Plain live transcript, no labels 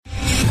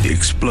The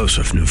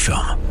explosive new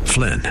film,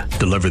 Flynn,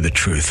 deliver the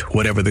truth,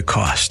 whatever the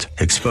cost,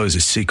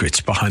 exposes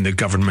secrets behind the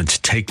government's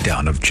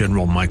takedown of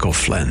General Michael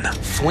Flynn.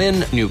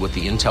 Flynn knew what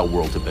the intel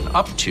world had been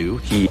up to.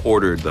 He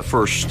ordered the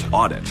first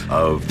audit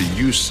of the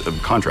use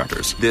of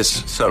contractors.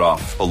 This set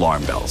off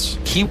alarm bells.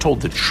 He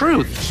told the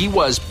truth. He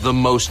was the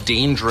most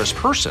dangerous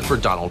person for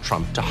Donald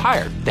Trump to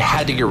hire. They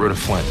had to get rid of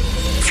Flynn.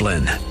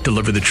 Flynn,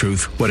 deliver the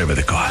truth, whatever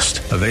the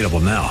cost. Available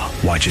now.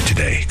 Watch it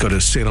today. Go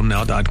to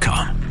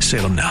salemnow.com.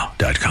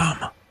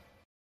 salemnow.com.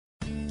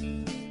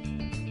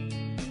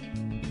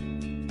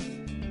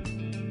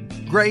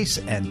 Grace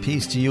and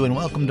peace to you, and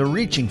welcome to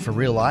Reaching for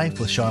Real Life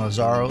with Sean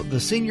Azzaro, the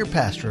senior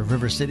pastor of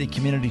River City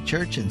Community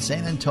Church in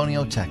San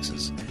Antonio,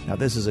 Texas. Now,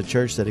 this is a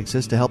church that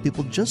exists to help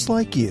people just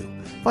like you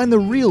find the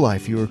real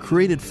life you were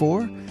created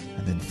for,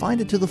 and then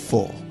find it to the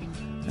full.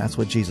 That's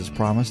what Jesus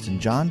promised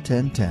in John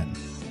 10:10.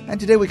 And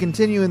today we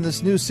continue in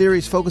this new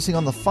series focusing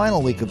on the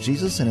final week of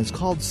Jesus, and it's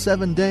called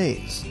 7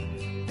 Days.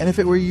 And if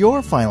it were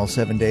your final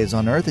 7 days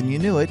on earth and you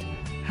knew it,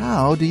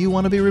 how do you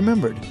want to be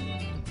remembered?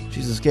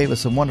 Jesus gave us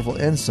some wonderful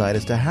insight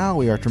as to how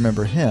we are to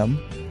remember Him.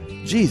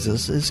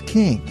 Jesus is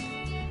King.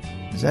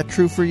 Is that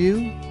true for you?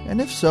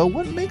 And if so,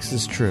 what makes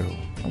this true?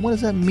 And what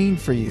does that mean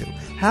for you?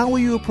 How will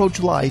you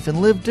approach life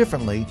and live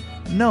differently,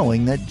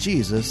 knowing that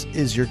Jesus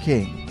is your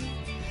King?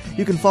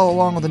 You can follow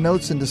along with the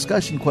notes and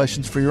discussion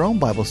questions for your own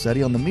Bible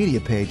study on the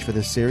media page for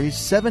this series,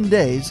 7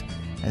 Days,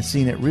 as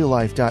seen at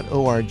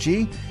reallife.org.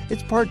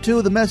 It's part 2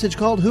 of the message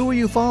called Who Are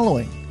You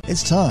Following?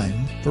 It's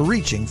time for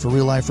Reaching for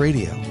Real Life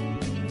Radio.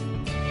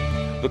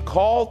 The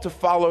call to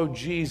follow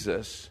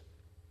Jesus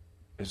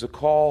is a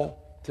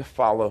call to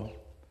follow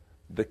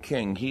the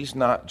King. He's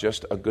not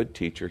just a good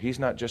teacher. He's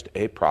not just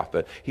a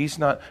prophet. He's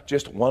not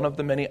just one of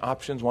the many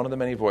options, one of the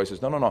many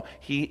voices. No.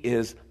 He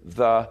is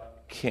the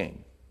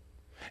King.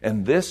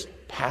 And this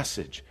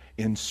passage,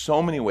 in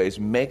so many ways,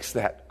 makes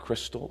that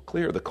crystal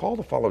clear. The call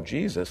to follow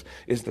Jesus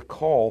is the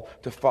call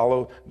to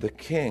follow the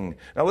King.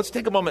 Now, let's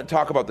take a moment and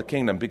talk about the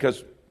kingdom,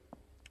 because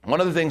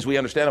one of the things we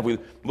understand if we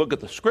look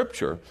at the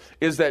Scripture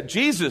is that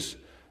Jesus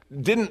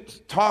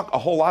didn't talk a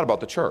whole lot about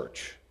the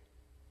church.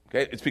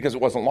 Okay, it's because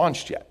it wasn't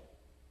launched yet.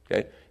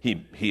 Okay,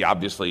 he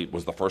obviously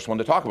was the first one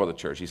to talk about the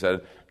church. He said,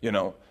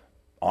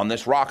 on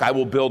this rock I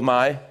will build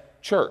my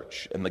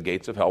church, and the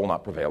gates of hell will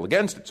not prevail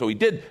against it. So he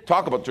did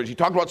talk about the church. He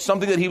talked about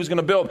something that he was going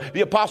to build. The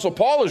Apostle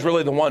Paul is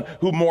really the one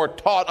who more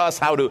taught us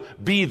how to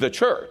be the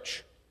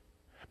church.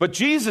 But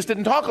Jesus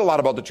didn't talk a lot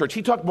about the church.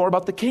 He talked more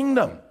about the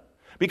kingdom.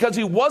 Because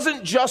he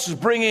wasn't just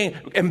bringing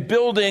and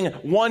building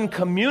one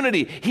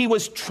community. He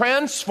was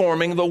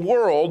transforming the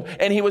world,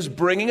 and he was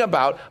bringing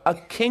about a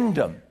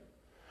kingdom.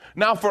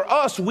 Now, for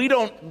us, we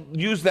don't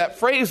use that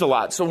phrase a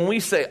lot. So when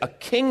we say a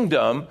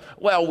kingdom,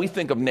 well, we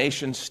think of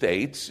nation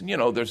states.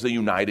 There's the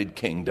United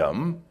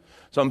Kingdom.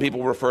 Some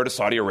people refer to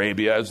Saudi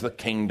Arabia as the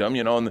kingdom,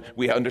 and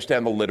we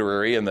understand the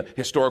literary and the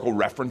historical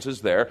references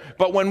there.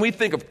 But when we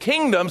think of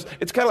kingdoms,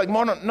 it's kind of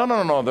like,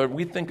 no.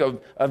 We think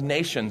of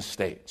nation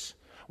states.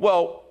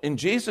 Well, in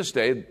Jesus'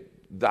 day,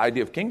 the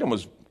idea of kingdom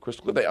was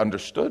crystal clear. They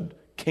understood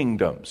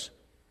kingdoms.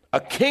 A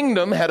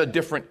kingdom had a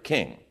different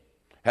king,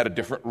 had a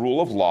different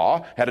rule of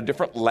law, had a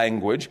different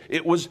language.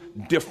 It was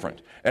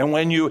different. And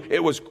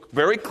it was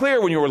very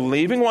clear when you were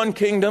leaving one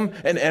kingdom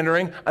and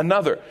entering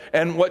another.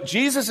 And what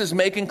Jesus is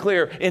making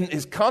clear in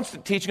his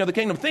constant teaching of the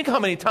kingdom, think how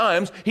many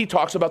times he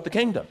talks about the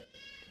kingdom.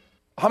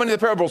 How many of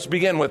the parables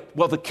begin with,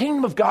 well, the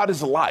kingdom of God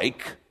is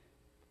like,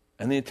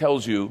 and then he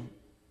tells you,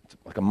 it's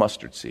like a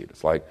mustard seed.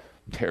 It's like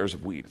tares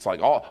of wheat. It's like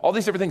all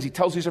these different things. He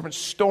tells these different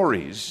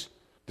stories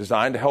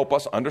designed to help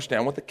us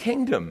understand what the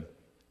kingdom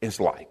is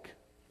like.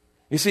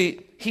 You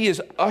see, he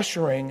is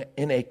ushering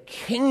in a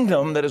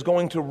kingdom that is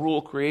going to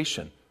rule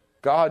creation.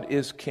 God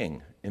is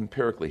king,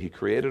 empirically. He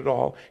created it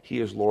all. He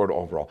is Lord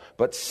over all.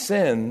 But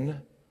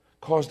sin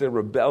caused a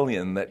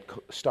rebellion that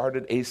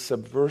started a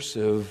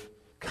subversive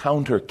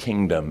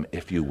counter-kingdom,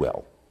 if you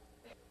will.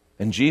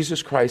 And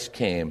Jesus Christ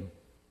came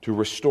to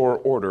restore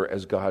order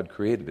as God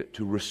created it,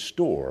 to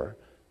restore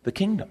the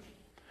kingdom.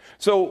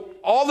 So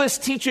all this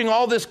teaching,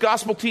 all this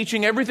gospel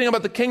teaching, everything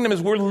about the kingdom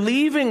is we're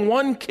leaving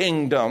one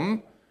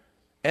kingdom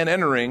and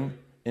entering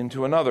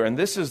into another. And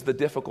this is the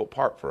difficult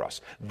part for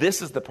us.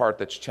 This is the part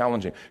that's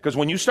challenging. Because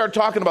when you start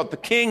talking about the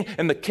king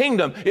and the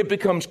kingdom, it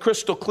becomes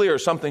crystal clear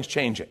something's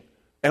changing.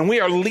 And we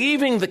are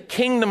leaving the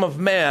kingdom of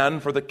man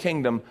for the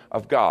kingdom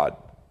of God.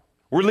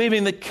 We're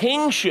leaving the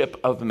kingship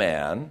of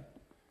man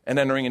and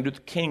entering into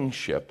the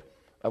kingship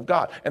of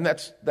God. And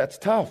that's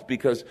tough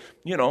because,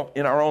 in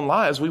our own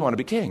lives, we want to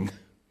be king.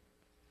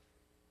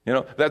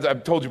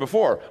 I've told you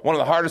before, one of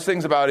the hardest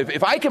things about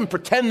if I can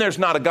pretend there's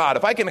not a God,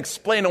 if I can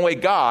explain away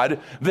God,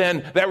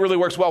 then that really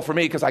works well for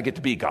me because I get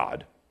to be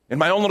God in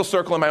my own little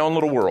circle, in my own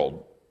little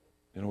world.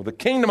 The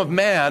kingdom of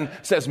man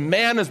says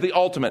man is the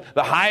ultimate,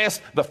 the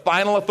highest, the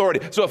final authority.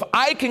 So if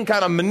I can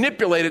kind of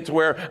manipulate it to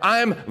where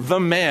I'm the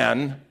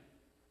man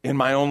in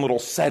my own little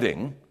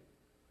setting,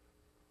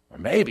 or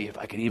maybe if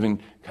I could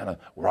even kind of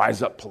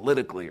rise up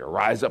politically or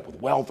rise up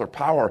with wealth or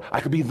power, I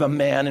could be the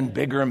man in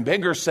bigger and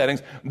bigger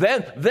settings.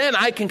 Then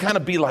I can kind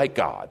of be like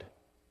God.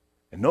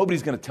 And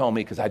nobody's going to tell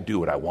me because I do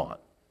what I want.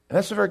 And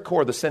that's the very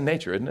core of the sin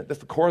nature, isn't it? That's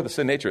the core of the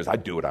sin nature is I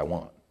do what I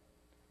want.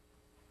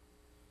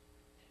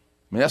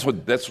 I mean, that's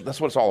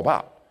what it's all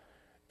about.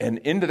 And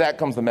into that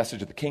comes the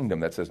message of the kingdom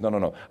that says,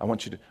 no, I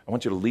want you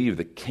to leave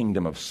the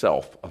kingdom of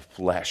self, of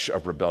flesh,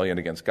 of rebellion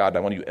against God.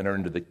 I want you to enter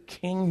into the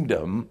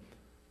kingdom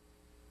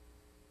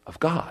of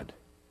God,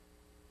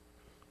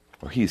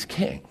 where he's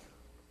king.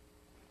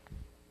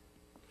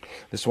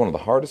 This is one of the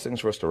hardest things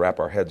for us to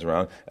wrap our heads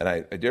around, and I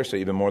dare say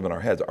even more than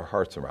our heads, our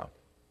hearts around.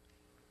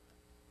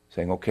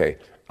 Saying, okay,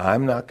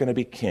 I'm not going to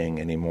be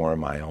king anymore in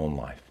my own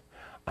life.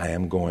 I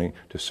am going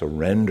to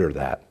surrender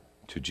that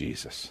to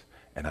Jesus.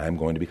 And I'm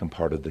going to become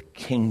part of the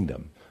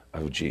kingdom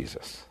of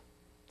Jesus.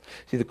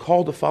 See, the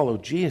call to follow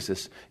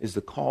Jesus is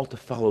the call to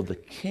follow the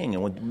king.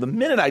 And the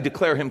minute I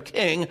declare him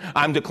king,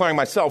 I'm declaring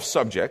myself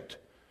subject.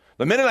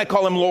 The minute I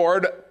call him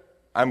Lord,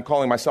 I'm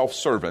calling myself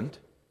servant.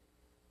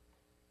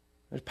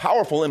 There's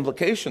powerful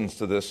implications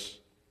to this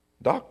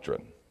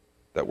doctrine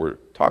that we're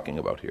talking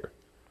about here.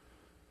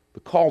 The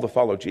call to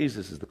follow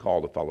Jesus is the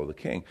call to follow the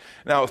king.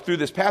 Now, through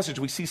this passage,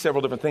 we see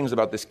several different things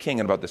about this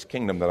king and about this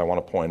kingdom that I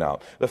want to point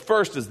out. The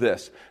first is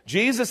this.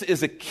 Jesus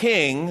is a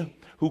king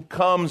who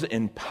comes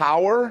in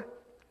power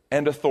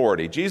and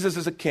authority. Jesus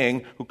is a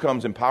king who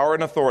comes in power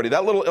and authority.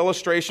 That little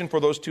illustration for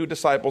those two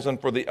disciples and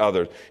for the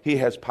others. He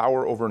has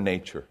power over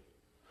nature,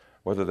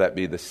 whether that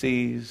be the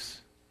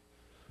seas,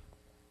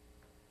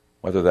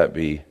 whether that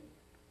be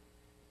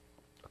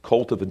a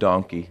colt of a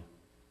donkey,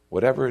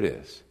 whatever it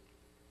is.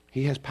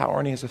 He has power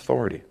and he has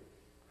authority.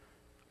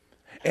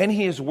 And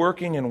he is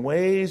working in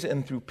ways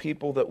and through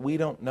people that we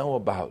don't know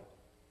about.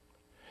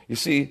 You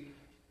see,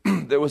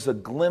 there was a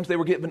glimpse, they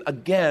were given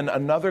again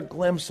another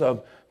glimpse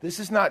of this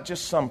is not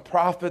just some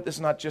prophet, this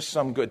is not just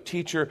some good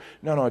teacher.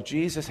 No,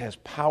 Jesus has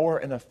power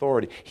and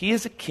authority. He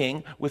is a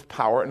king with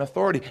power and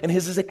authority. And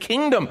his is a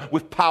kingdom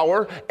with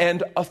power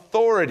and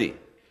authority.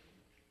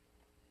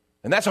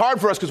 And that's hard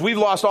for us because we've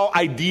lost all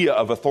idea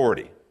of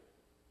authority.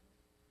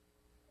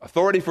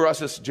 Authority for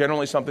us is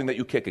generally something that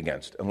you kick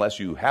against,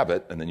 unless you have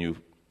it and then you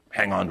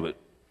hang on to it,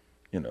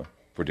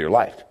 for dear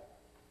life.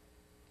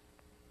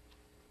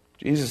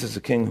 Jesus is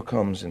a king who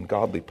comes in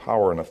godly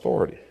power and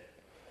authority.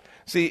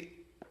 See,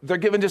 they're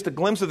given just a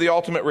glimpse of the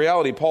ultimate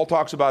reality. Paul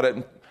talks about it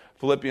in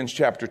Philippians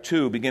chapter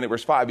 2, beginning at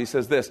verse 5. He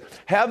says this,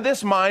 "Have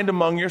this mind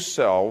among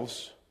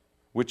yourselves,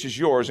 which is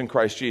yours in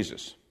Christ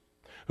Jesus,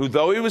 who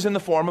though he was in the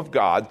form of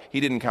God, he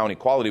didn't count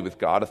equality with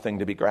God a thing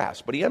to be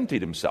grasped, but he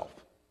emptied himself."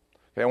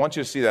 Okay, I want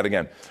you to see that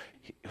again.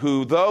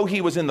 Who, though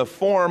he was in the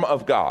form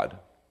of God,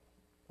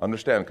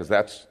 understand, because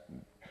that's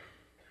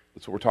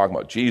what we're talking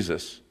about.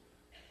 Jesus,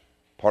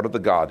 part of the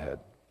Godhead.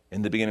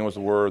 In the beginning was the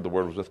Word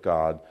was with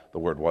God, the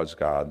Word was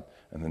God.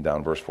 And then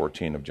down verse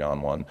 14 of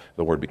John 1,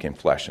 the Word became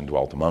flesh and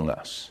dwelt among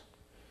us.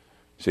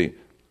 See,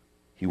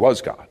 he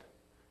was God.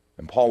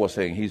 And Paul was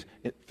saying,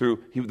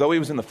 though he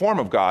was in the form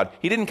of God,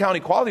 he didn't count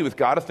equality with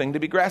God a thing to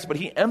be grasped, but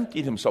he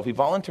emptied himself. He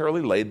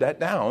voluntarily laid that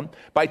down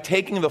by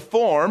taking the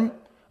form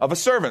of a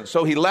servant.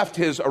 So he left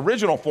his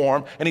original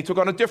form and he took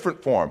on a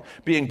different form,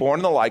 being born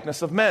in the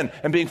likeness of men.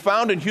 And being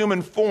found in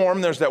human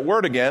form, there's that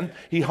word again,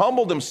 he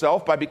humbled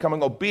himself by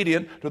becoming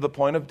obedient to the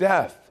point of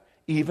death,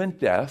 even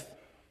death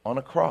on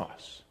a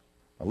cross.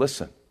 Now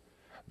listen,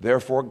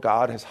 therefore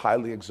God has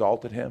highly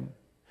exalted him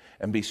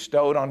and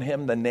bestowed on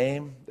him the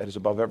name that is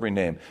above every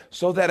name,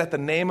 so that at the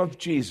name of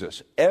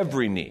Jesus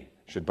every knee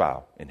should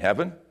bow in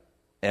heaven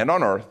and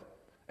on earth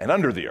and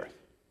under the earth.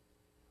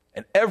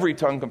 And every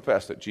tongue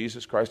confess that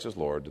Jesus Christ is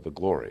Lord, to the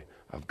glory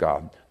of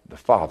God the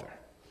Father.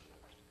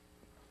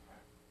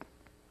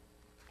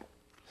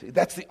 See,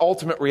 that's the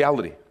ultimate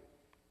reality.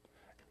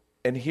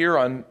 And here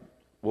on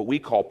what we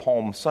call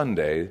Palm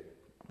Sunday,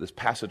 this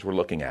passage we're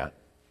looking at,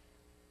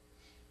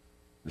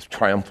 this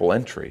triumphal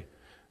entry,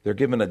 they're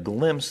given a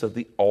glimpse of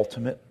the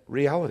ultimate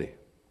reality.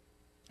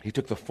 He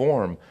took the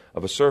form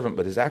of a servant,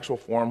 but his actual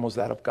form was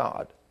that of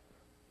God,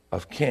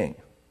 of king.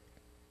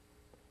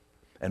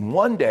 And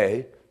one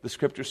day, the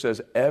scripture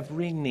says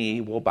every knee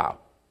will bow.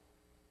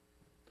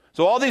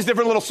 So all these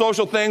different little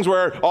social things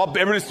where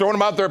everybody's throwing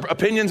about their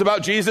opinions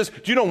about Jesus,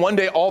 do you know one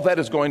day all that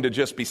is going to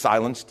just be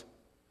silenced?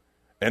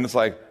 And it's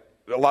like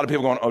a lot of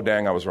people going, oh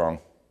dang, I was wrong.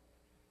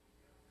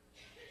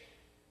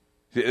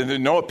 There are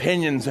no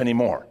opinions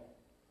anymore.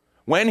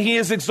 When he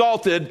is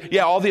exalted,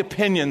 all the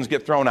opinions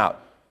get thrown out.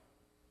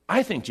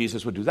 I think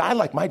Jesus would do that. I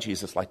like my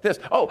Jesus like this.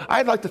 Oh,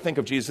 I'd like to think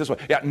of Jesus this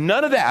way.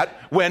 None of that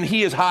when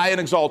he is high and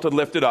exalted,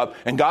 lifted up,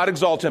 and God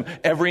exalts him.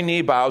 Every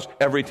knee bows,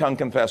 every tongue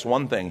confess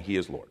one thing, he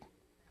is Lord.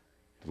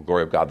 To the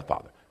glory of God the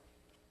Father.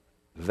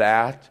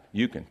 That,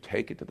 you can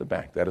take it to the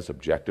bank. That is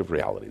objective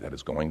reality. That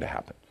is going to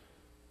happen.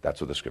 That's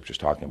what the scripture's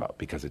talking about,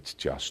 because it's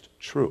just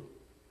true.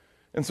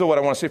 And so what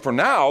I want to say for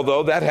now,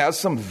 though, that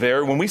has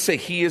when we say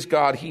he is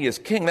God, he is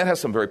king, that has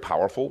some very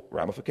powerful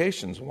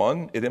ramifications.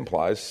 One, it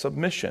implies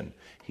submission.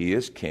 He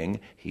is king,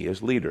 he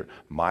is leader.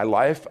 My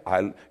life,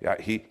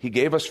 he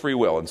gave us free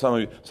will. And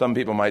some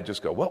people might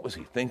just go, what was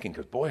he thinking?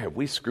 Because boy, have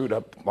we screwed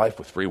up life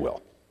with free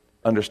will.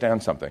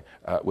 Understand something.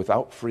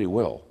 Without free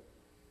will,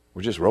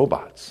 we're just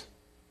robots.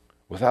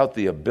 Without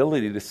the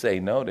ability to say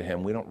no to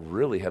him, we don't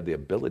really have the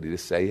ability to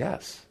say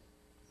yes.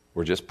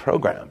 We're just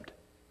programmed.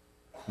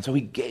 And so he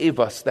gave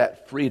us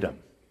that freedom.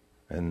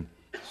 And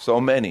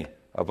so many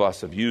of us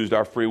have used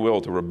our free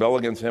will to rebel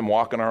against him,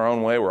 walk in our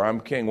own way where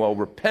I'm king. Well,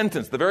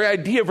 repentance, the very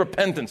idea of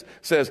repentance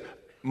says,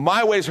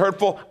 my way's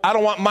hurtful. I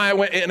don't want my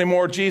way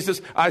anymore,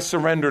 Jesus. I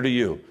surrender to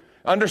you.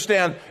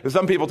 Understand,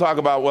 some people talk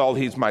about, well,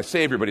 he's my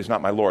Savior, but he's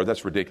not my Lord.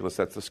 That's ridiculous.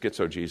 That's the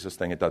schizo Jesus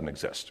thing. It doesn't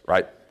exist,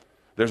 right?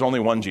 There's only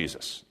one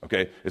Jesus,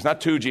 okay? It's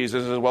not two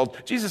Jesuses. Well,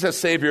 Jesus as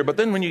Savior, but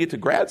then when you get to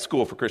grad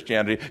school for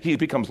Christianity, he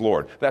becomes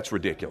Lord. That's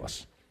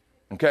ridiculous,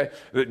 okay?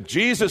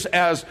 Jesus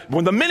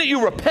when the minute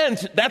you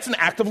repent, that's an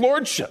act of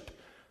lordship.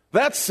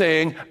 That's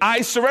saying,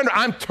 I surrender.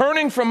 I'm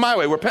turning from my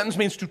way. Repentance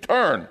means to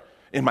turn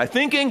in my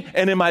thinking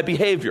and in my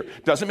behavior.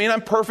 Doesn't mean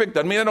I'm perfect.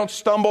 Doesn't mean I don't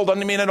stumble.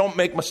 Doesn't mean I don't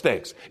make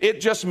mistakes.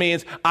 It just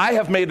means I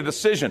have made a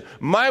decision.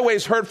 My way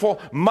is hurtful.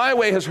 My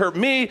way has hurt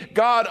me,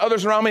 God,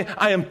 others around me.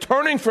 I am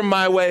turning from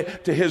my way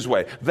to his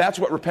way. That's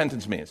what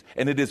repentance means.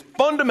 And it is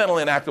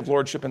fundamentally an act of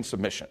lordship and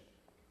submission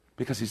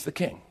because he's the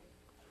king.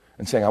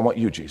 And saying, I want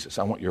you, Jesus.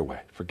 I want your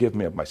way. Forgive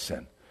me of my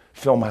sin.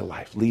 Fill my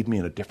life. Lead me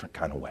in a different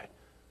kind of way.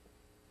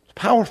 It's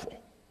powerful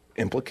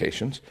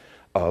implications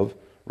of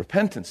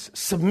repentance.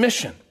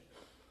 Submission.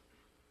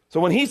 So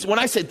when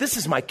I say, this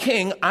is my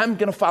king, I'm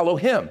going to follow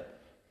him.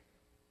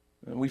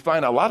 And we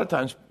find a lot of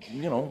times,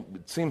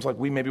 it seems like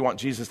we maybe want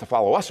Jesus to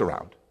follow us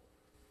around.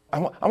 I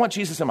want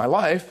Jesus in my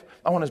life.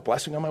 I want his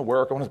blessing on my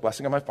work. I want his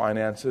blessing on my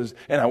finances.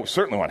 And I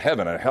certainly want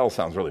heaven, and hell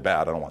sounds really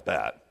bad. I don't want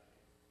that.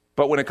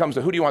 But when it comes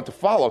to who do you want to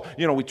follow,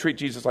 we treat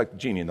Jesus like the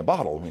genie in the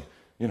bottle.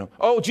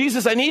 Oh,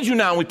 Jesus, I need you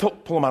now. And we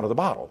pull him out of the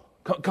bottle.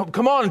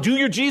 Come on, do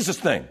your Jesus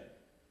thing.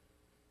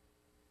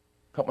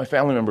 Help my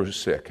family member who's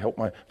sick. Help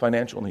my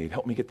financial need.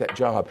 Help me get that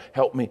job.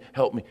 Help me.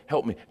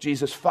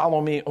 Jesus, follow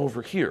me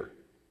over here.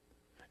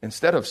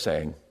 Instead of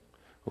saying,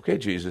 okay,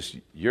 Jesus,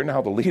 you're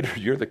now the leader.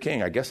 You're the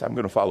king. I guess I'm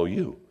going to follow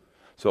you.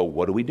 So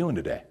what are we doing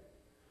today?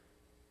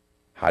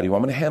 How do you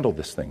want me to handle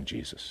this thing,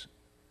 Jesus?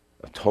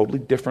 A totally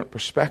different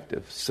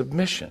perspective.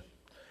 Submission.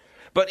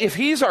 But if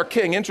he's our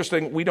king,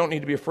 interesting, we don't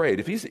need to be afraid.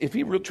 If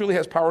he truly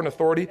has power and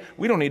authority,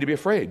 we don't need to be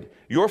afraid.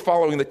 You're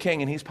following the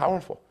king and he's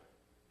powerful.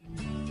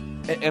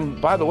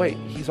 And by the way,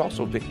 he's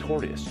also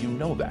victorious. You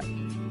know that.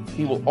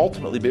 He will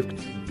ultimately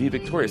be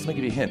victorious. Let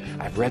me give you a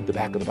hint. I've read the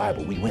back of the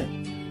Bible. We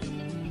win.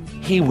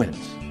 He wins.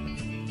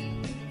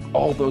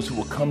 All those who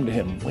will come to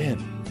him win.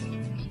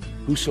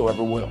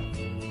 Whosoever will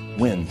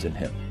wins in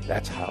him.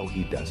 That's how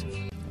he does it.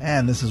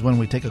 And this is when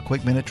we take a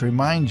quick minute to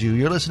remind you,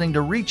 you're listening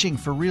to Reaching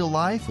for Real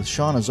Life with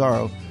Sean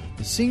Azzaro,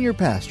 the senior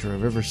pastor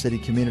of River City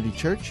Community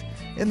Church,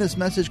 in this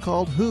message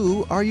called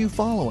Who Are You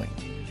Following?,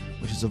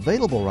 which is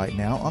available right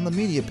now on the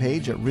media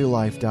page at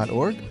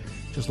reallife.org.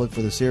 Just look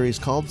for the series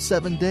called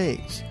 7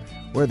 Days,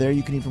 where there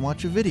you can even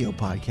watch a video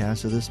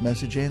podcast of this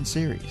message and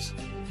series.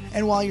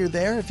 And while you're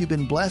there, if you've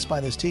been blessed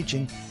by this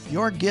teaching,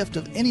 your gift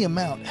of any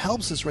amount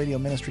helps this radio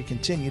ministry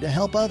continue to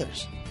help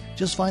others.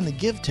 Just find the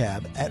Give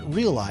tab at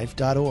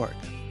reallife.org.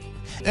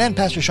 And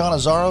Pastor Sean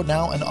Azzaro,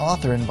 now an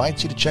author,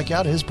 invites you to check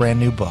out his brand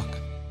new book.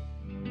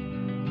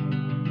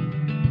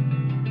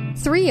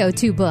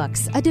 302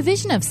 Books, a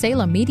division of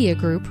Salem Media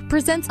Group,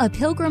 presents A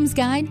Pilgrim's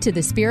Guide to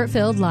the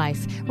Spirit-Filled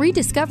Life,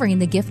 Rediscovering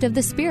the Gift of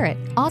the Spirit,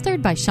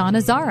 authored by Sean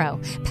Azzaro,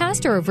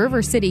 pastor of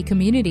River City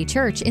Community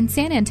Church in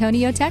San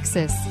Antonio,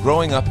 Texas.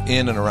 Growing up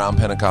in and around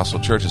Pentecostal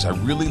churches, I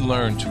really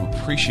learned to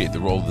appreciate the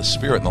role of the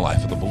Spirit in the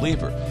life of the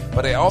believer.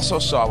 But I also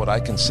saw what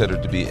I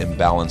considered to be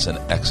imbalance and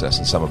excess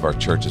in some of our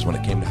churches when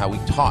it came to how we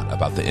taught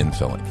about the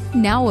infilling.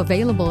 Now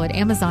available at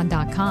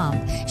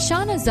Amazon.com,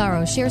 Sean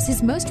Azzaro shares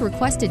his most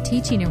requested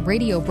teaching and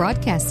radio broadcast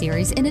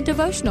series in a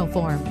devotional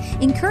form,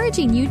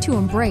 encouraging you to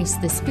embrace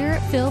the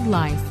Spirit-filled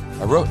life.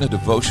 I wrote in a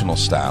devotional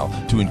style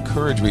to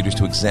encourage readers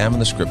to examine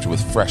the Scripture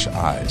with fresh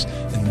eyes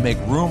and make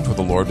room for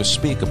the Lord to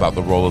speak about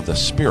the role of the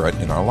Spirit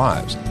in our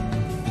lives.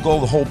 The goal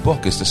of the whole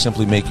book is to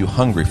simply make you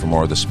hungry for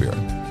more of the Spirit.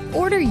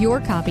 Order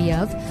your copy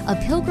of A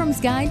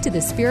Pilgrim's Guide to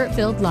the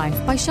Spirit-Filled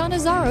Life by Sean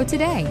Azzaro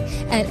today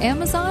at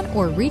Amazon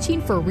or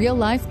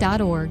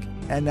reachingforreallife.org.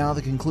 And now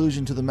the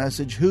conclusion to the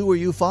message, Who Are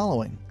You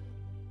Following?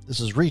 This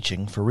is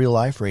Reaching for Real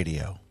Life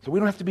Radio. So we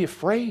don't have to be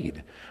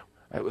afraid.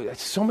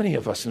 So many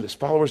of us as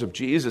followers of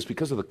Jesus,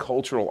 because of the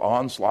cultural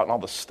onslaught and all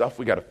the stuff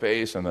we got to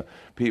face and the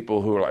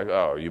people who are like,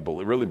 oh, you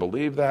really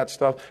believe that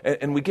stuff?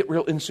 And we get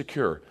real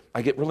insecure.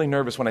 I get really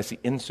nervous when I see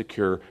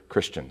insecure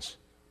Christians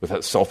with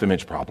a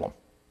self-image problem.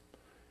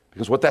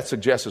 Because what that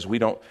suggests is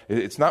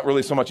it's not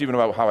really so much even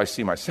about how I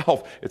see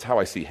myself, it's how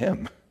I see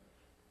him.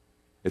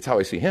 It's how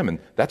I see him, and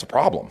that's a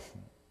problem.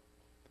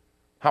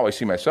 How I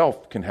see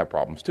myself can have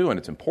problems too, and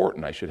it's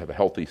important. I should have a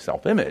healthy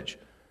self-image.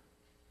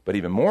 But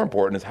even more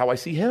important is how I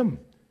see him,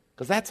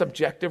 because that's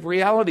objective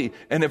reality.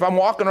 And if I'm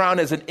walking around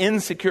as an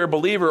insecure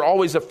believer,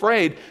 always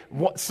afraid,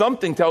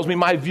 something tells me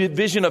my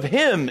vision of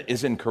him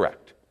is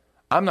incorrect.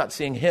 I'm not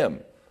seeing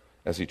him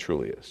as he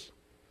truly is.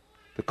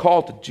 The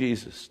call to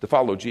Jesus, to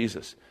follow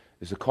Jesus,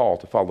 is a call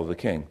to follow the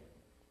King.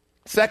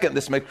 Second,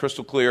 this makes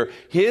crystal clear,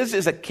 his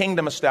is a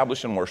kingdom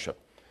established in worship.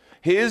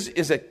 His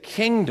is a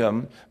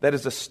kingdom that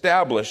is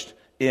established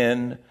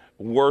in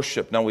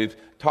worship. Now, we've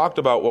talked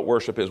about what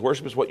worship is.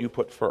 Worship is what you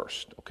put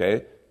first,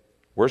 okay?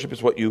 Worship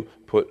is what you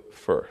put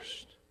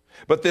first.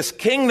 But this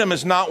kingdom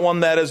is not one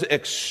that is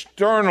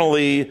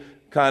externally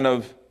kind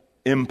of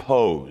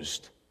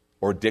imposed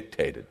or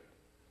dictated,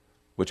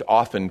 which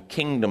often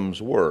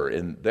kingdoms were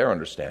in their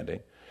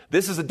understanding.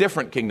 This is a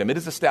different kingdom. It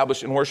is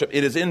established in worship.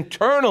 It is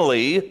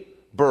internally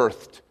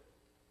birthed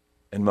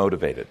and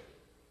motivated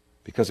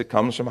because it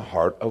comes from a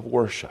heart of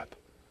worship.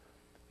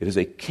 It is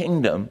a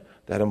kingdom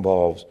that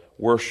involves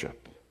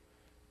worship.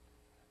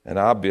 And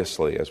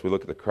obviously, as we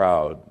look at the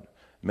crowd,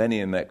 many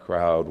in that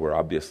crowd were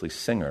obviously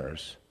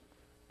singers,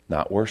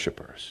 not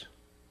worshipers.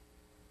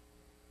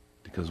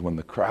 Because when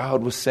the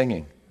crowd was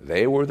singing,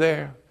 they were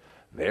there.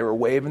 They were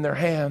waving their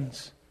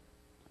hands.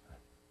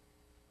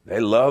 They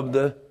loved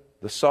the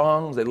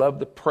songs. They loved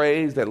the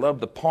praise. They loved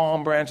the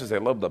palm branches. They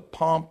loved the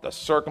pomp, the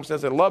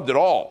circumstance. They loved it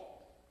all.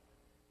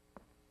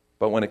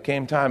 But when it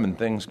came time and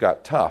things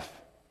got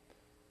tough,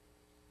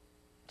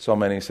 so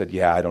many said,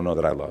 yeah, I don't know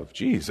that I love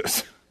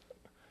Jesus.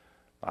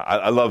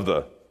 I love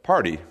the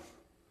party.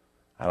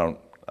 I don't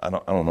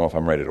know if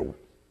I'm ready to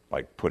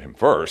put him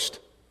first.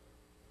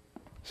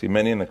 See,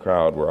 many in the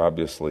crowd were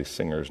obviously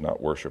singers,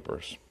 not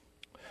worshipers.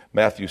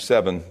 Matthew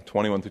 7,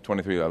 21 through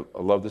 23, I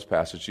love this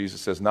passage.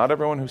 Jesus says, not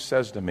everyone who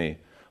says to me,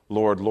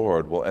 Lord,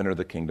 Lord, will enter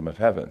the kingdom of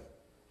heaven.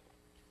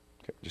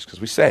 Okay, just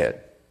because we say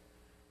it.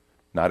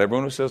 Not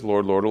everyone who says,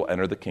 Lord, Lord, will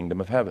enter the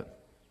kingdom of heaven.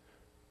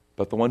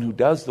 But the one who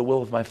does the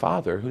will of my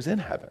Father who's in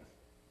heaven.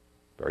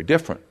 Very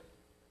different.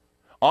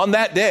 On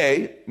that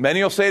day,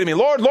 many will say to me,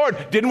 Lord,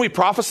 Lord, didn't we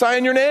prophesy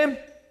in your name?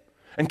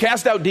 And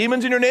cast out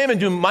demons in your name and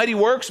do mighty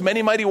works,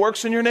 many mighty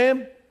works in your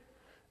name?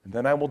 And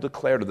then I will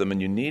declare to them,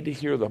 and you need to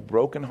hear the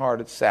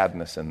brokenhearted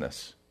sadness in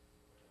this.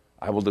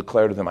 I will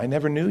declare to them, I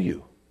never knew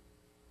you.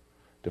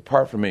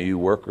 Depart from me, you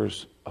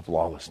workers of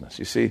lawlessness.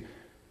 You see,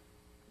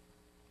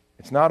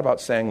 it's not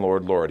about saying,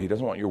 Lord, Lord. He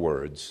doesn't want your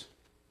words.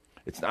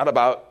 It's not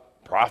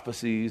about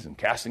prophecies and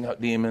casting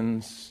out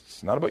demons.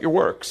 It's not about your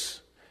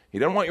works. He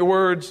doesn't want your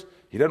words.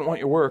 He doesn't want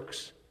your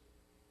works.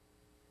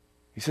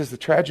 He says the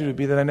tragedy would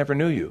be that I never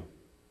knew you.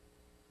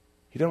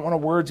 He didn't want our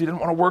words. He didn't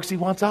want our works. He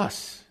wants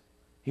us.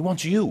 He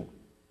wants you.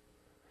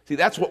 See,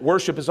 that's what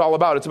worship is all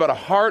about. It's about a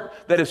heart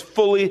that is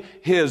fully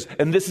his.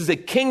 And this is a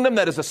kingdom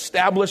that is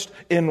established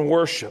in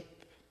worship.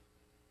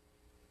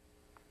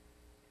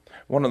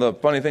 One of the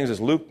funny things is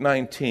Luke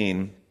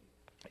 19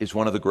 is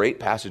one of the great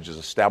passages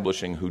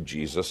establishing who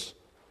Jesus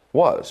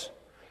was.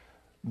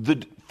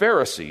 The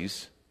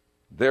Pharisees,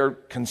 their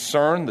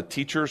concern, the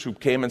teachers who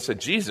came and said,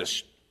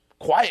 Jesus,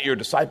 quiet your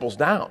disciples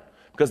down,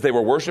 because they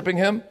were worshiping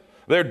him.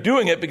 They're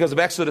doing it because of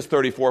Exodus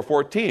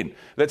 34:14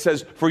 that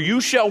says, for you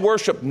shall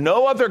worship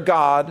no other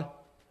God,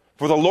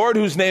 for the Lord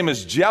whose name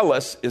is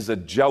jealous is a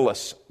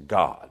jealous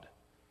God.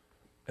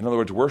 In other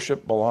words,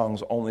 worship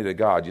belongs only to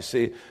God. You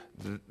see,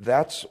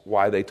 that's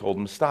why they told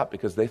him to stop,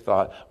 because they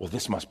thought, well,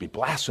 this must be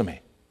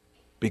blasphemy,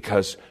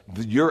 because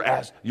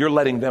you're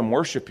letting them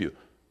worship you.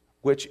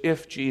 Which,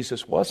 if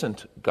Jesus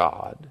wasn't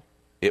God,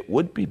 it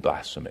would be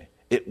blasphemy.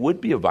 It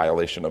would be a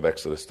violation of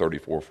Exodus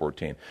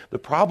 34:14. The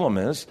problem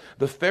is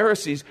the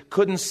Pharisees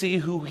couldn't see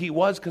who he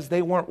was because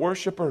they weren't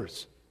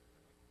worshipers.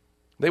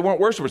 They weren't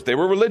worshipers. They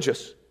were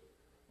religious,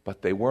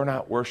 but they were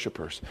not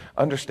worshipers.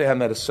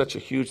 Understand that is such a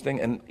huge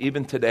thing. And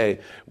even today,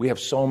 we have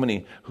so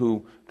many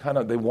who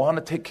they want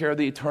to take care of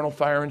the eternal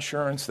fire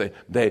insurance.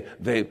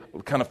 They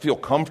kind of feel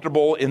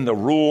comfortable in the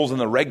rules and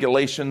the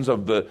regulations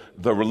of the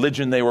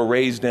religion they were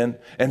raised in.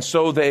 And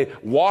so they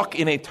walk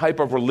in a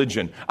type of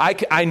religion.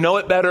 I know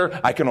it better.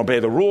 I can obey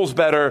the rules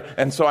better.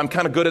 And so I'm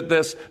kind of good at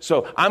this.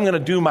 So I'm going to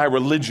do my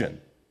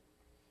religion.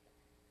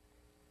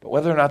 But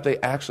whether or not they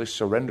actually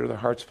surrender their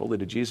hearts fully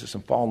to Jesus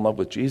and fall in love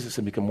with Jesus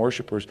and become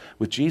worshipers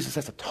with Jesus,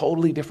 that's a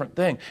totally different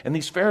thing. And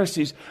these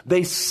Pharisees,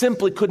 they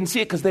simply couldn't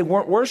see it because they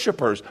weren't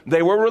worshipers.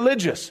 They were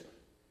religious.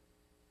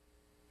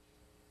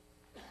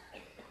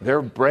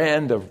 Their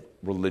brand of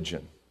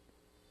religion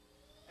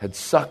had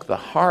sucked the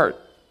heart,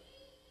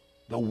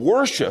 the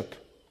worship,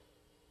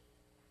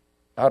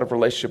 out of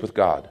relationship with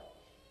God.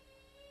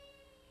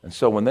 And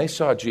so when they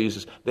saw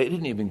Jesus, they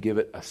didn't even give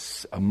it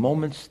a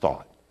moment's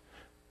thought.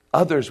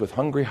 Others with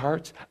hungry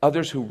hearts,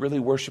 others who really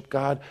worshiped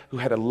God, who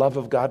had a love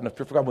of God and a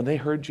fear for God, when they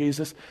heard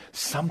Jesus,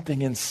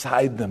 something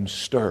inside them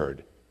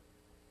stirred.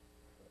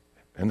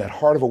 And that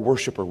heart of a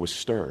worshiper was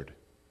stirred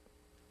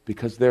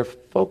because their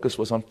focus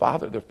was on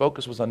Father. Their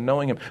focus was on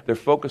knowing him. Their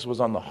focus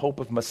was on the hope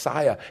of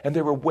Messiah. And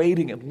they were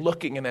waiting and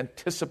looking and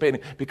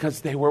anticipating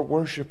because they were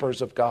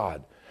worshipers of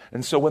God.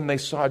 And so when they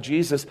saw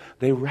Jesus,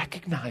 they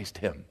recognized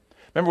him.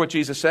 Remember what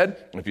Jesus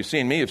said? If you've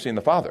seen me, you've seen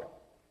the Father.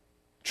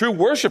 True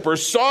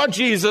worshipers saw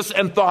Jesus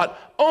and thought,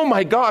 oh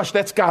my gosh,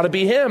 that's got to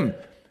be him.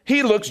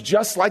 He looks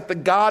just like the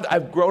God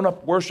I've grown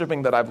up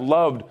worshiping, that I've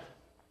loved,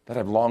 that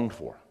I've longed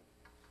for.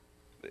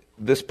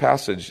 This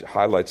passage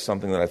highlights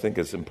something that I think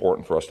is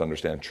important for us to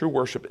understand. True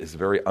worship is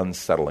very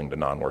unsettling to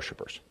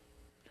non-worshipers.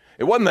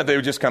 It wasn't that they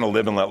would just kind of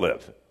live and let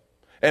live.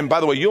 And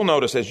by the way, you'll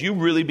notice as you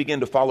really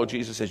begin to follow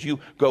Jesus, as you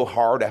go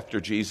hard after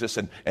Jesus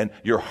and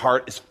your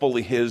heart is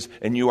fully his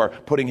and you are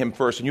putting him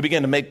first, and you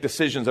begin to make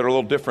decisions that are a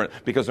little different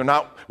because they're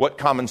not what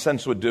common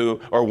sense would do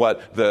or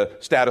what the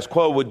status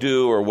quo would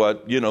do or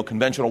what,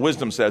 conventional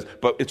wisdom says,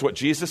 but it's what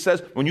Jesus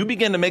says. When you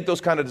begin to make those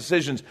kind of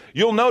decisions,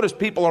 you'll notice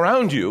people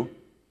around you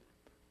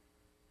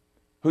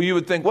who you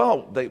would think,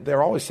 well,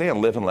 they're always saying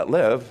live and let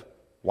live.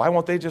 Why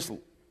won't they just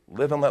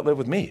live and let live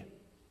with me?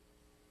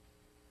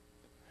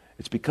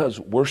 It's because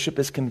worship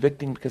is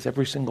convicting because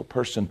every single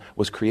person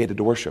was created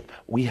to worship.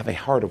 We have a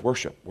heart of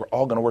worship. We're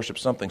all going to worship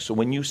something. So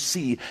when you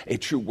see a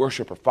true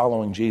worshiper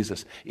following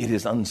Jesus, it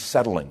is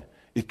unsettling.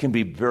 It can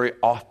be very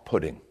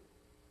off-putting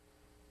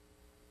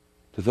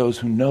to those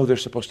who know they're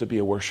supposed to be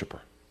a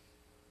worshiper.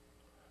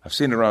 I've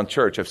seen it around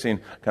church. I've seen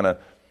kind of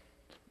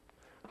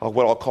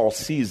what I'll call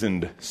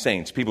seasoned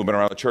saints. People who've been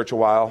around the church a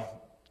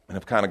while and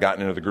have kind of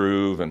gotten into the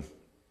groove and,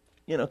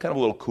 kind of a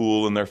little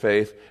cool in their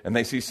faith. And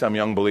they see some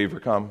young believer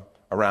come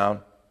around,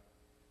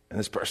 and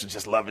this person's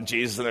just loving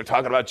Jesus, and they're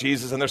talking about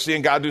Jesus, and they're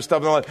seeing God do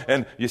stuff,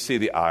 and you see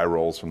the eye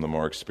rolls from the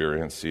more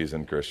experienced,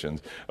 seasoned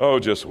Christians. Oh,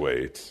 just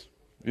wait.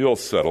 You'll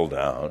settle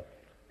down.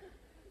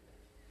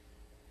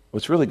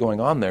 What's really going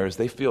on there is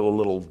they feel a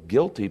little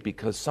guilty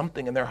because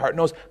something in their heart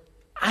knows,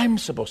 I'm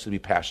supposed to be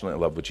passionately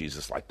in love with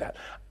Jesus like that.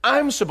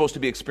 I'm supposed to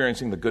be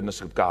experiencing the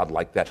goodness of God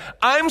like that.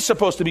 I'm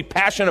supposed to be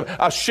passionate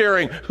about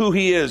sharing who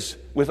he is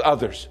with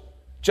others,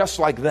 just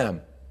like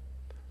them.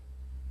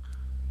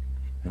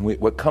 And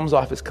what comes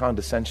off as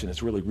condescension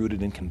is really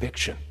rooted in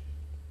conviction.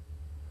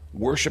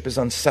 Worship is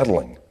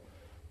unsettling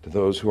to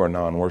those who are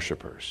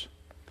non-worshipers.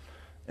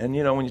 And,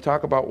 when you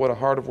talk about what a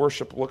heart of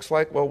worship looks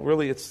like, well,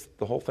 really it's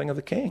the whole thing of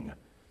the King.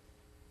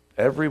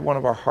 Every one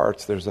of our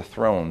hearts, there's a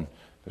throne.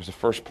 There's a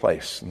first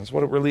place. And that's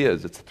what it really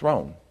is. It's a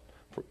throne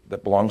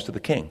that belongs to the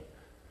King.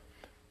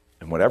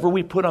 And whatever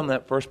we put on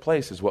that first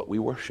place is what we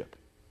worship.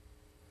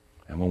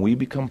 And when we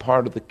become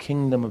part of the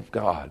kingdom of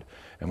God,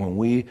 and when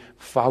we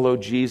follow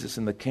Jesus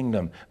in the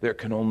kingdom, there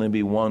can only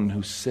be one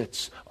who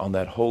sits on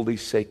that holy,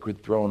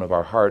 sacred throne of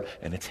our heart,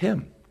 and it's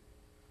him.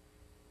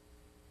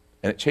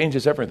 And it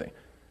changes everything.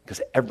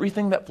 Because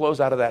everything that flows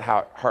out of that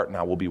heart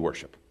now will be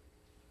worship.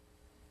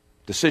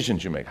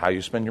 Decisions you make, how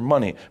you spend your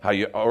money, how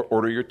you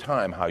order your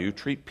time, how you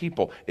treat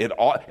people.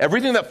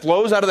 Everything that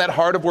flows out of that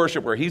heart of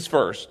worship where he's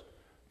first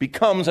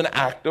becomes an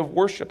act of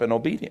worship and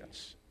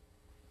obedience.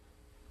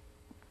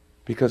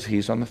 Because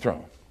he's on the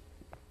throne.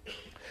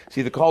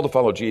 See, the call to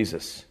follow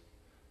Jesus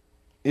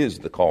is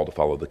the call to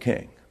follow the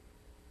King.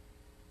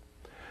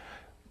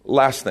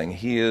 Last thing,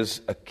 he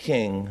is a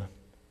king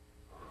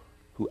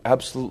who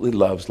absolutely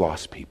loves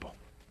lost people.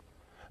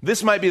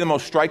 This might be the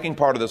most striking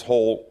part of this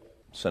whole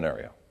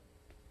scenario.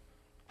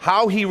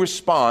 How he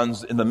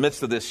responds in the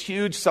midst of this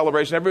huge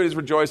celebration. Everybody's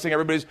rejoicing,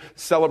 everybody's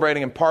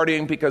celebrating and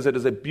partying because it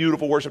is a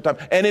beautiful worship time.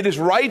 And it is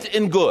right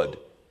and good.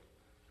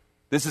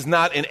 This is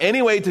not in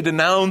any way to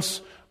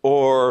denounce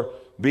or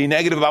be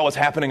negative about what's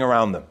happening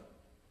around them.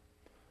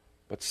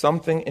 But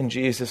something in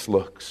Jesus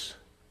looks,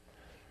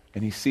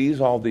 and he sees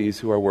all these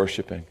who are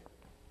worshiping.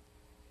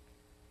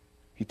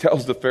 He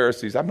tells the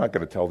Pharisees, I'm not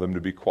going to tell them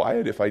to be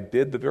quiet. If I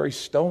did, the very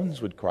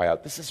stones would cry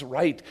out. This is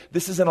right.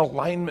 This is in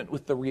alignment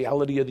with the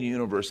reality of the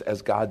universe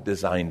as God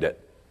designed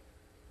it.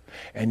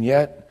 And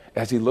yet,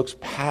 as he looks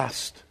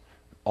past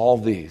all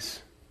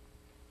these,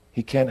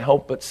 he can't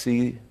help but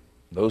see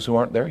those who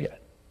aren't there yet.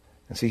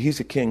 And see, he's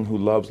a king who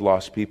loves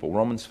lost people.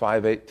 Romans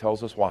 5:8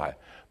 tells us why.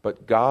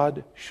 But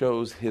God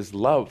shows his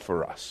love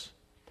for us,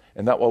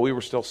 and that while we were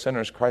still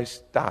sinners,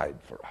 Christ died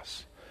for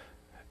us.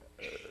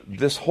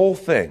 This whole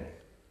thing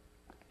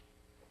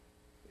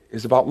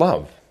is about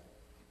love.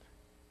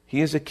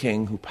 He is a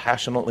king who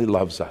passionately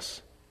loves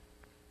us.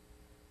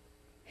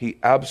 He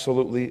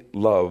absolutely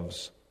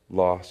loves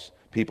lost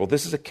people.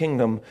 This is a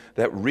kingdom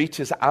that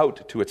reaches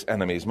out to its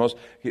enemies.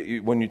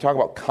 When you talk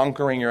about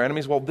conquering your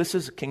enemies, well, this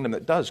is a kingdom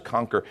that does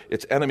conquer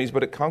its enemies,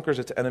 but it conquers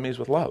its enemies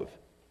with love.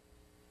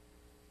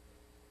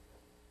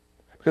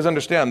 Because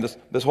understand,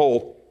 this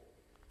whole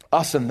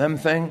us and them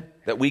thing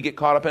that we get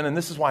caught up in, and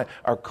this is why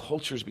our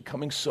culture is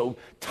becoming so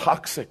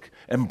toxic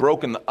and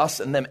broken. The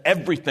us and them,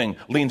 everything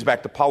leans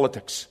back to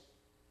politics.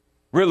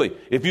 Really,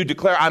 if you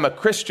declare I'm a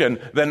Christian,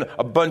 then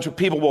a bunch of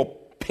people will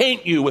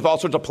paint you with all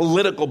sorts of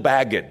political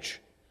baggage.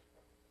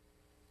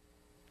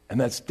 And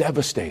that's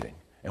devastating.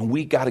 And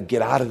we got to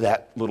get out of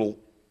that little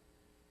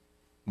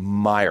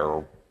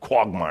mire,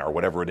 quagmire,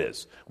 whatever it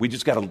is. We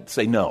just got to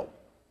say no.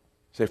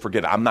 Say,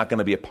 forget it. I'm not going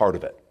to be a part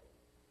of it.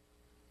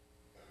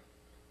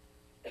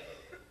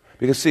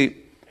 Because see,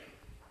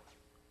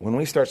 when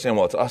we start saying,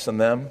 well, it's us and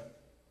them,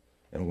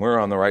 and we're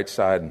on the right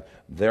side, and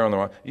they're on the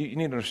wrong, you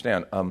need to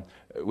understand,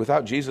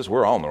 without Jesus,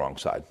 we're all on the wrong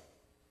side.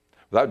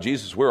 Without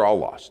Jesus, we're all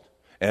lost.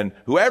 And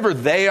whoever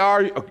they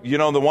are,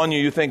 the one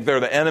you think they're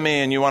the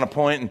enemy and you want to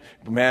point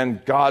and,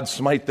 man, God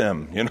smite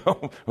them,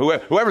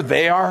 Whoever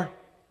they are,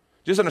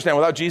 just understand,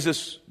 without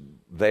Jesus,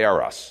 they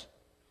are us.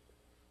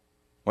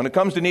 When it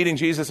comes to needing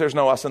Jesus, there's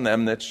no us and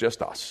them, it's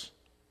just us.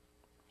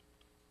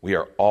 We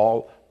are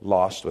all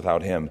lost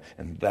without him,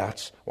 and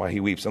that's why he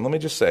weeps. And let me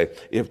just say,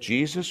 if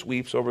Jesus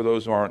weeps over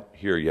those who aren't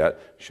here yet,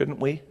 shouldn't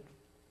we?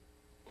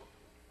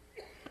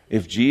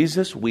 If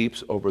Jesus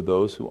weeps over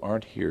those who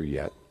aren't here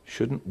yet,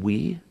 shouldn't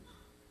we?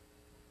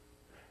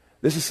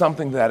 This is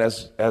something that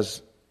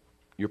as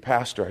your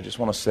pastor, I just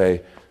want to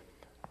say,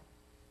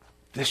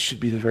 this should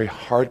be the very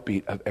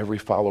heartbeat of every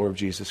follower of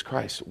Jesus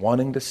Christ,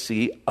 wanting to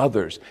see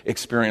others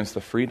experience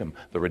the freedom,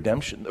 the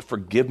redemption, the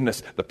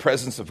forgiveness, the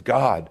presence of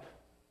God,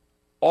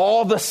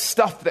 all the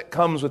stuff that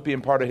comes with being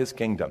part of his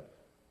kingdom,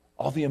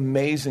 all the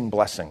amazing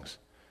blessings.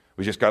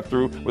 We just got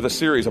through with a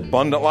series,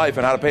 Abundant Life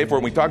and How to Pay for it.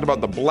 And we talked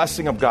about the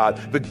blessing of God,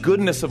 the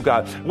goodness of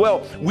God.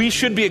 Well, we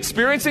should be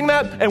experiencing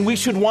that, and we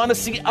should want to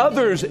see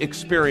others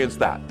experience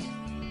that.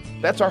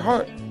 That's our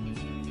heart.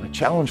 My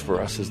challenge for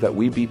us is that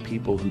we be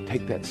people who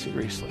take that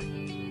seriously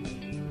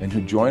and who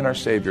join our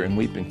Savior in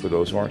weeping for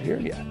those who aren't here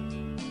yet.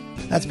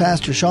 That's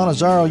Pastor Sean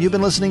Azzaro. You've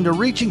been listening to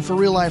Reaching for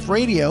Real Life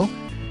Radio.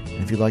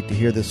 And if you'd like to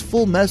hear this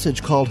full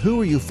message called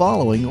Who Are You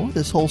Following, or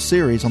this whole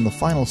series on the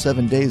final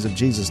 7 days of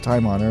Jesus'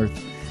 time on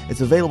earth, it's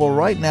available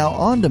right now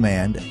on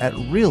demand at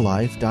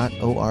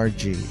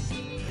reallife.org.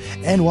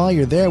 And while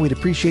you're there, we'd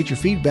appreciate your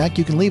feedback.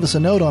 You can leave us a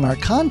note on our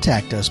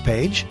Contact Us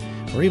page,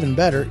 or even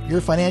better, your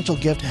financial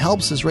gift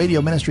helps this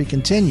radio ministry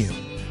continue.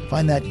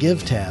 Find that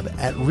Give tab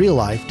at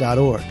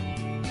reallife.org.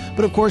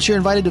 But of course, you're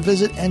invited to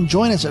visit and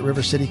join us at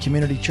River City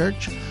Community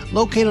Church,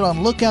 located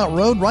on Lookout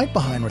Road right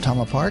behind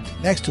Retama Park,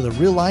 next to the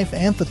Real Life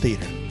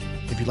Amphitheater.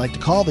 If you'd like to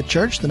call the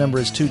church, the number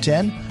is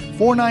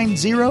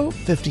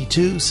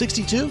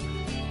 210-490-5262.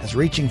 As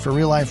Reaching for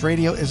Real Life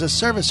Radio is a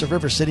service of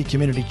River City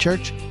Community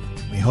Church.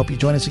 We hope you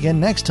join us again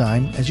next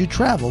time as you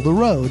travel the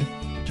road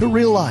to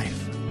real life.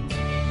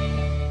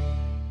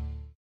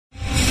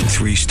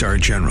 3-star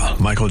General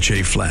Michael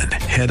J. Flynn,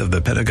 head of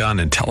the Pentagon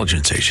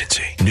Intelligence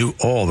Agency, knew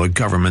all the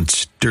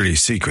government's dirty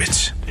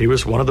secrets. He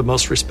was one of the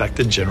most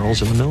respected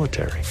generals in the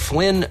military.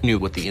 Flynn knew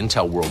what the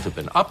intel world had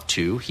been up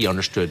to. He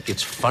understood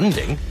its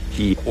funding.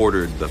 He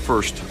ordered the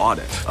first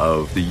audit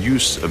of the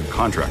use of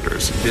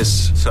contractors.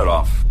 This set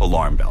off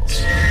alarm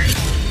bells.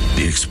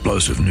 The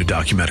explosive new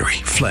documentary,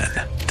 Flynn,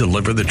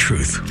 Deliver the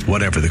Truth,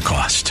 Whatever the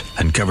Cost,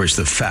 uncovers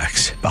the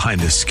facts behind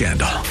this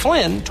scandal.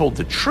 Flynn told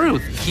the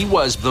truth. He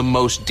was the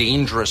most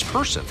dangerous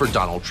person for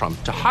Donald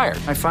Trump to hire.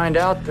 I find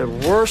out the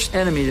worst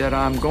enemy that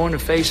I'm going to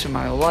face in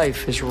my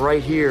life is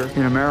right here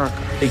in America.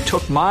 They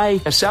took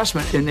my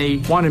assessment and they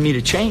wanted me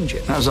to change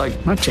it. And I was like,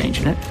 I'm not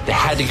changing it. They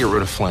had to get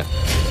rid of Flynn.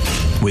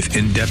 With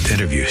in-depth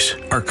interviews,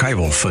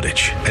 archival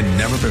footage, and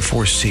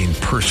never-before-seen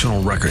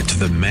personal records of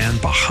the man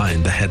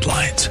behind the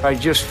headlines. I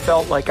just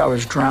felt like I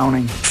was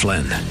drowning.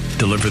 Flynn,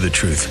 Deliver the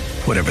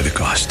Truth, Whatever the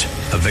Cost.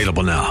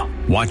 Available now.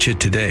 Watch it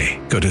today.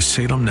 Go to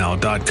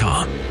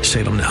salemnow.com.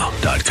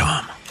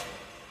 salemnow.com.